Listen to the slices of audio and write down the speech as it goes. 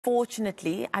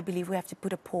Unfortunately, I believe we have to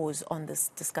put a pause on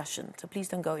this discussion, so please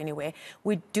don't go anywhere.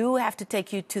 We do have to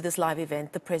take you to this live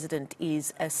event. The President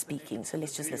is speaking, so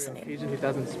let's just listen in. He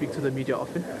doesn't speak to the media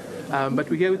often, but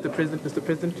we're here with the President. Mr.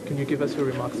 President, can you give us your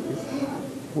remarks, please?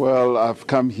 Well, I've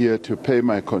come here to pay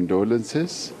my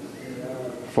condolences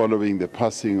following the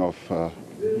passing of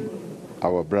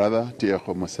our brother,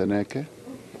 Tiego Moseneke.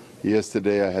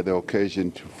 Yesterday I had the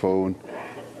occasion to phone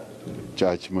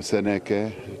Judge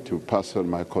Moseneke to pass on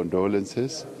my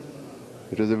condolences.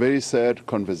 It was a very sad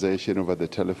conversation over the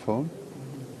telephone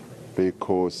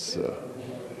because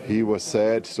he was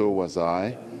sad, so was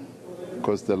I,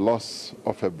 because the loss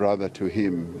of a brother to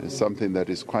him is something that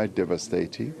is quite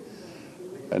devastating.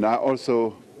 And I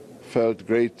also felt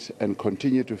great and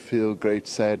continue to feel great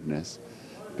sadness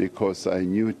because I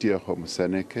knew Tiego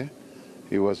Moseneke.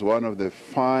 He was one of the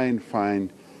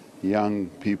fine young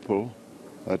people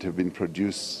that have been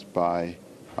produced by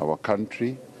our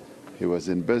country. He was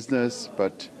in business,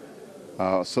 but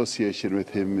our association with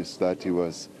him is that he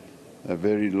was a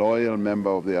very loyal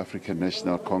member of the African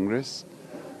National Congress.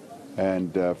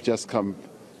 And I've just come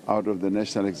out of the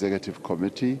National Executive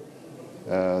Committee.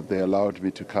 They allowed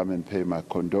me to come and pay my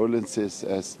condolences,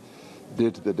 as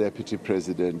did the Deputy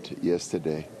President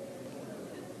yesterday.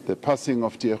 The passing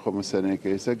of Tiego Moseneke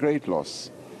is a great loss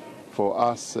for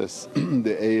us as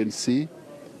the ANC,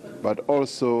 but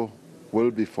also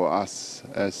will be for us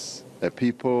as a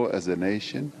people, as a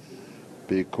nation,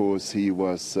 because he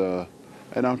was an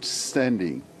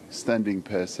outstanding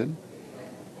person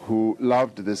who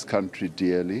loved this country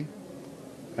dearly,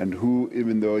 and who,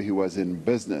 even though he was in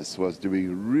business, was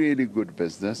doing really good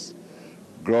business,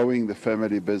 growing the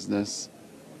family business,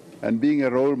 and being a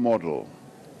role model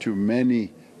to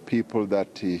many people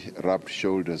that he rubbed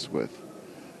shoulders with.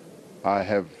 I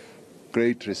have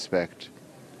great respect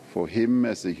for him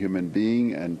as a human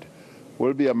being, and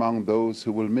will be among those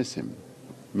who will miss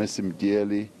him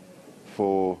dearly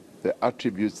for the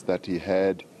attributes that he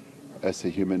had as a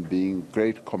human being: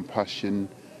 great compassion,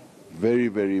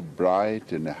 very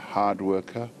bright and a hard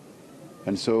worker.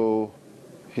 And so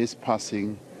his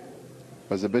passing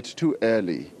was a bit too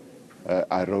early,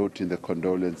 I wrote in the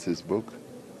condolences book,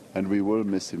 and we will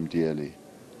miss him dearly.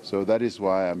 So that is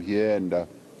why I'm here, and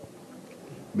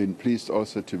been pleased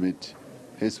also to meet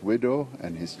his widow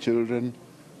and his children.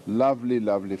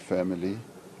 Lovely family.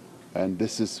 And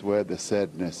this is where the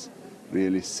sadness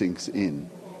really sinks in,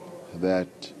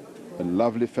 that a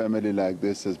lovely family like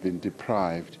this has been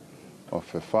deprived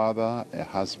of a father, a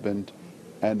husband,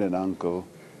 and an uncle,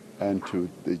 and to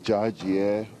the judge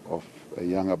here of a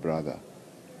younger brother.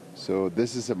 So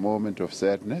this is a moment of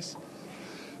sadness.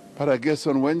 But I guess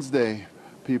on Wednesday,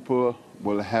 people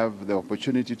will have the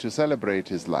opportunity to celebrate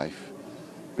his life,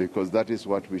 because that is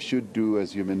what we should do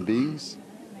as human beings.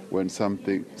 When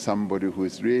somebody who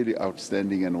is really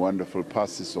outstanding and wonderful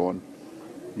passes on,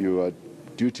 you are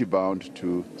duty-bound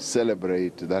to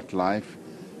celebrate that life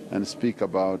and speak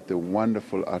about the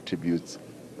wonderful attributes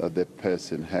that the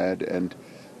person had, and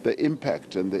the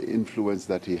impact and the influence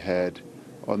that he had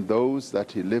on those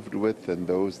that he lived with and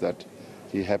those that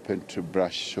he happened to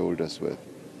brush shoulders with.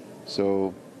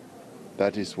 So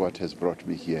that is what has brought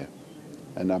me here.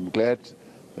 And I'm glad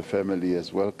the family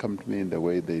has welcomed me in the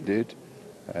way they did,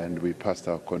 and we passed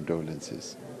our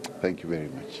condolences. Thank you very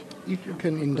much. If you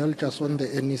can indulge us on the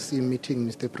NEC meeting,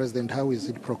 Mr. President, how is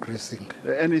it progressing?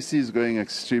 The NEC is going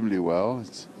extremely well.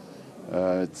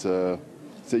 It's a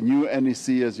new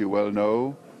NEC, as you well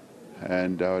know,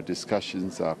 and our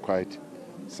discussions are quite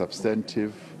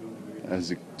substantive.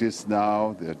 As it is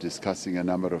now, they're discussing a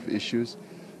number of issues,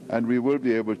 and we will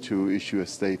be able to issue a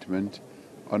statement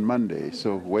on Monday.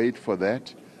 So wait for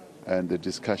that, and the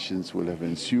discussions will have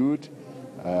ensued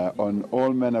on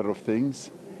all manner of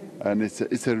things. And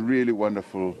it's a really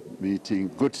wonderful meeting,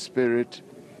 good spirit,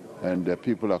 and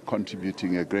people are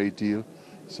contributing a great deal.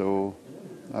 So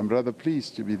I'm rather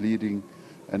pleased to be leading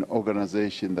an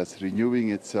organization that's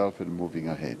renewing itself and moving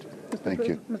ahead. Thank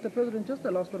you. Mr. President, just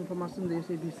the last one from us in the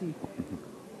SABC.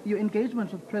 Your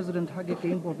engagement with President Hage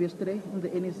yesterday in the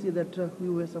NEC that we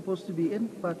were supposed to be in,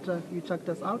 but you chucked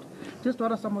us out. Just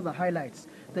what are some of the highlights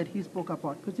that he spoke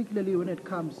about, particularly when it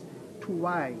comes to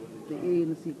why the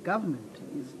ANC government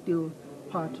is still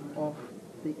part of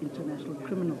the International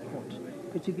Criminal Court,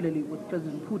 particularly with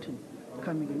President Putin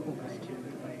coming in August?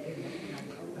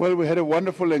 Well, we had a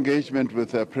wonderful engagement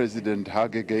with President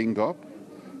Hage Geingob.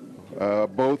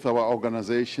 Both our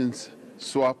organizations,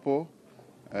 SWAPO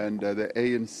and the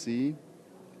ANC,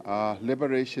 are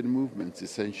liberation movements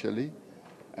essentially,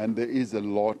 and there is a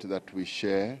lot that we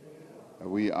share.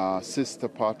 We are sister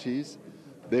parties.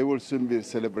 They will soon be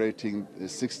celebrating the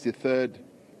 63rd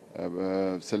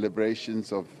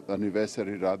celebrations of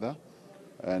anniversary rather,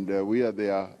 and we are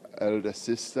their elder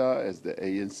sister as the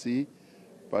ANC,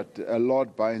 but a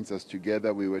lot binds us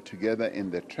together. We were together in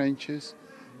the trenches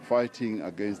fighting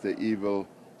against the evil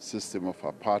system of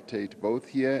apartheid, both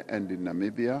here and in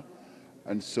Namibia,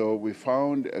 and so we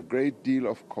found a great deal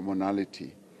of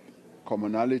commonality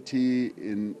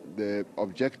in the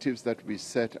objectives that we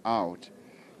set out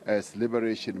as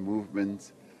liberation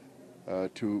movements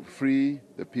to free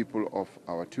the people of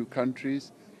our two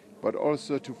countries, but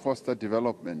also to foster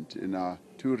development in our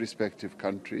two respective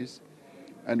countries.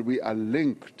 And we are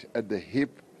linked at the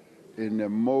hip in a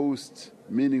most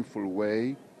meaningful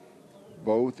way,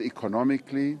 both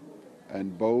economically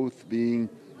and both being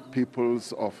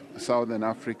peoples of Southern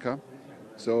Africa.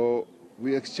 So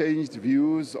we exchanged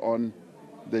views on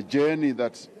the journey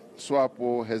that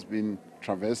SWAPO has been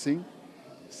traversing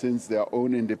since their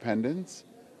own independence,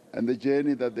 and the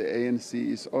journey that the ANC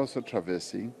is also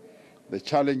traversing, the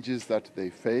challenges that they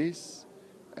face,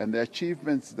 and the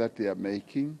achievements that they are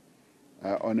making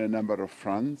on a number of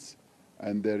fronts.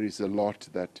 And there is a lot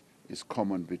that is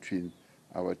common between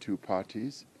our two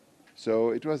parties. So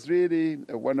it was really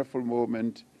a wonderful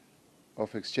moment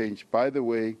of exchange. By the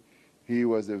way, he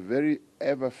was the very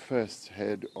ever first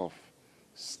head of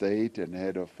state and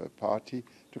head of a party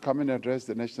to come and address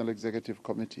the National Executive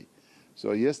Committee.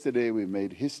 So yesterday we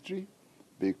made history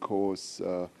because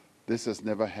this has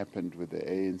never happened with the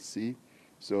ANC.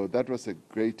 So that was a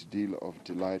great deal of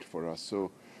delight for us.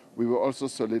 So we were also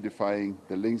solidifying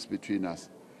the links between us.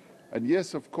 And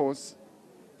yes, of course,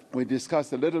 we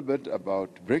discussed a little bit about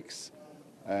BRICS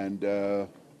and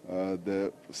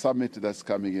the summit that's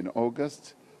coming in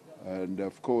August. And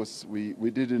of course, we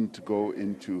didn't go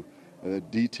into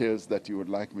details that you would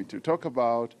like me to talk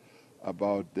about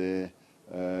the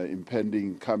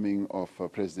impending coming of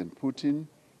President Putin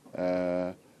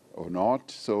or not.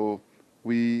 So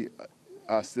we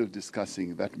are still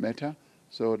discussing that matter.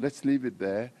 So let's leave it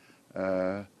there,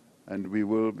 and we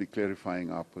will be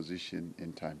clarifying our position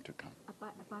in time to come.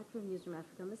 Apart from News from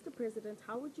Africa, Mr. President,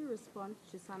 how would you respond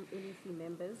to some NEC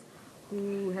members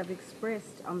who have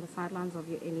expressed on the sidelines of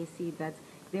your NEC that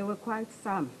there were quite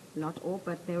some, not all,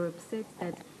 but they were upset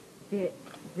that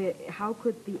how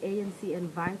could the ANC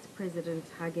invite President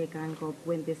Hage Geingob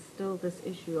when there's still this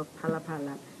issue of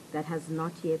Phala that has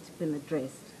not yet been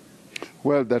addressed?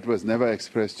 Well, that was never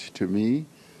expressed to me,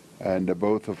 and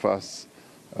both of us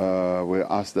were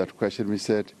asked that question. We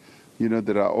said, you know,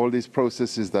 there are all these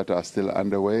processes that are still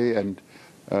underway, and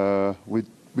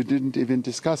we didn't even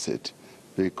discuss it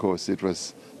because it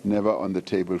was never on the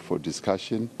table for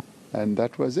discussion, and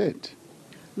that was it.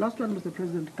 Last one, Mr.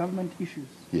 President, government issues.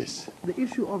 Yes. The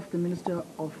issue of the Minister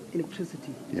of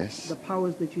Electricity. Yes. The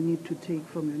powers that you need to take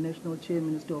from your National Chair,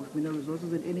 Minister of Mineral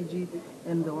Resources and Energy,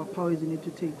 and the powers you need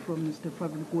to take from Mr.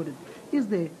 Siphamandla Goge. Is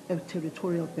there a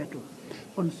territorial battle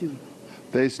ensuing?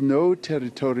 There is no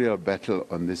territorial battle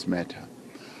on this matter.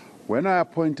 When I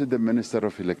appointed the Minister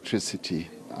of Electricity,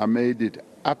 I made it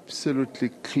absolutely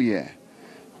clear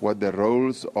what the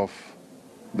roles of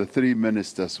the three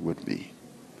ministers would be.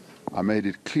 I made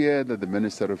it clear that the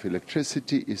Minister of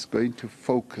Electricity is going to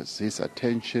focus his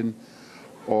attention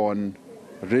on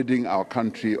ridding our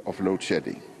country of load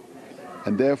shedding.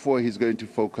 And therefore, he's going to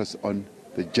focus on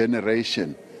the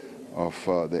generation of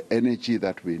the energy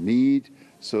that we need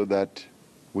so that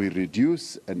we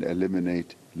reduce and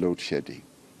eliminate load shedding.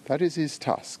 That is his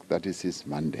task. That is his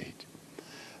mandate.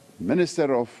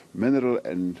 Minister of Mineral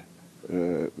and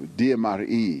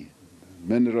DMRE,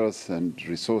 Minerals and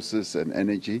Resources and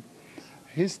Energy,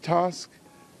 his task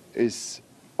is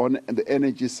on the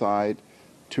energy side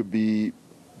to be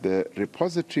the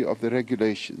repository of the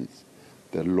regulations,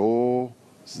 the laws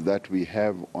that we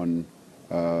have on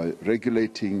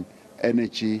regulating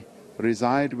energy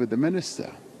reside with the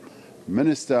minister.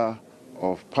 Minister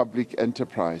of Public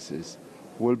Enterprises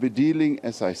will be dealing,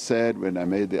 as I said when I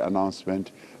made the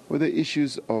announcement, with the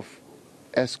issues of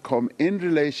Eskom in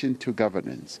relation to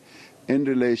governance, in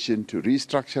relation to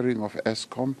restructuring of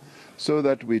Eskom, so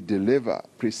that we deliver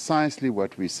precisely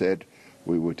what we said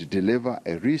we would deliver,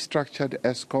 a restructured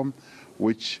Eskom,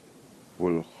 which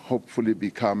will hopefully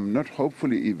become, not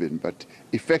hopefully even, but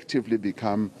effectively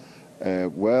become a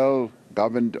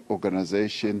well-governed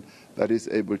organization that is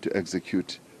able to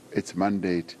execute its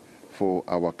mandate for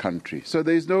our country. So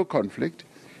there is no conflict.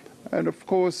 And of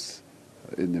course,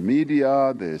 in the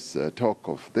media, there's talk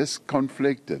of this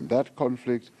conflict and that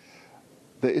conflict.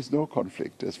 There is no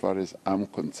conflict as far as I'm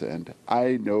concerned.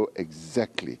 I know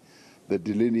exactly the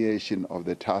delineation of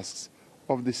the tasks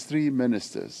of these three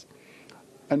ministers.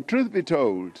 And truth be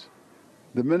told,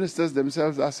 the ministers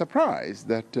themselves are surprised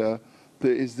that there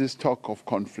is this talk of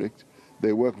conflict.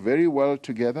 They work very well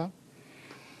together.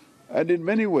 And in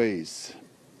many ways,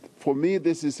 for me,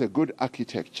 this is a good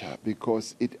architecture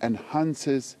because it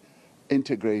enhances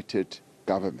integrated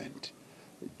government,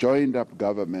 joined up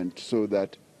government, so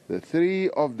that the three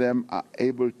of them are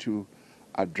able to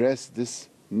address this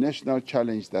national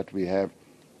challenge that we have,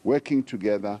 working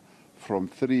together from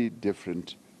three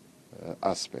different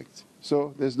aspects.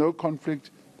 So there's no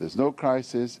conflict, there's no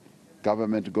crisis,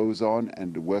 government goes on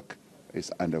and the work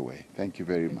is underway. Thank you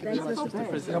very much. Well,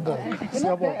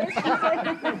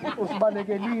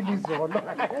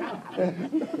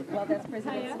 that's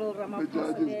President Cyril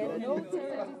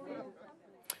Ramaphosa.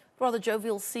 Rather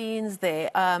jovial scenes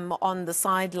there on the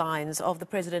sidelines of the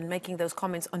president making those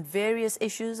comments on various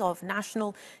issues of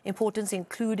national importance,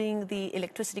 including the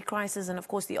electricity crisis and, of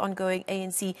course, the ongoing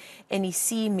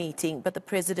ANC-NEC meeting. But the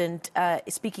president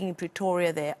is speaking in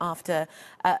Pretoria there after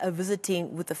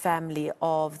visiting with the family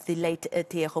of the late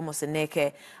Tiego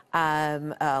Moseneke,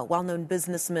 a well-known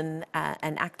businessman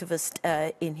and activist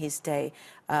in his day,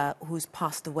 who's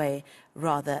passed away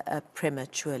rather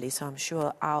prematurely. So I'm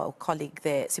sure our colleague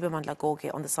there, Siphamandla Goge,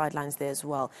 on the sidelines there as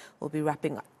well, will be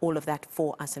wrapping all of that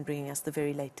for us and bringing us the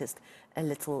very latest a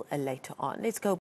little later on. Let's go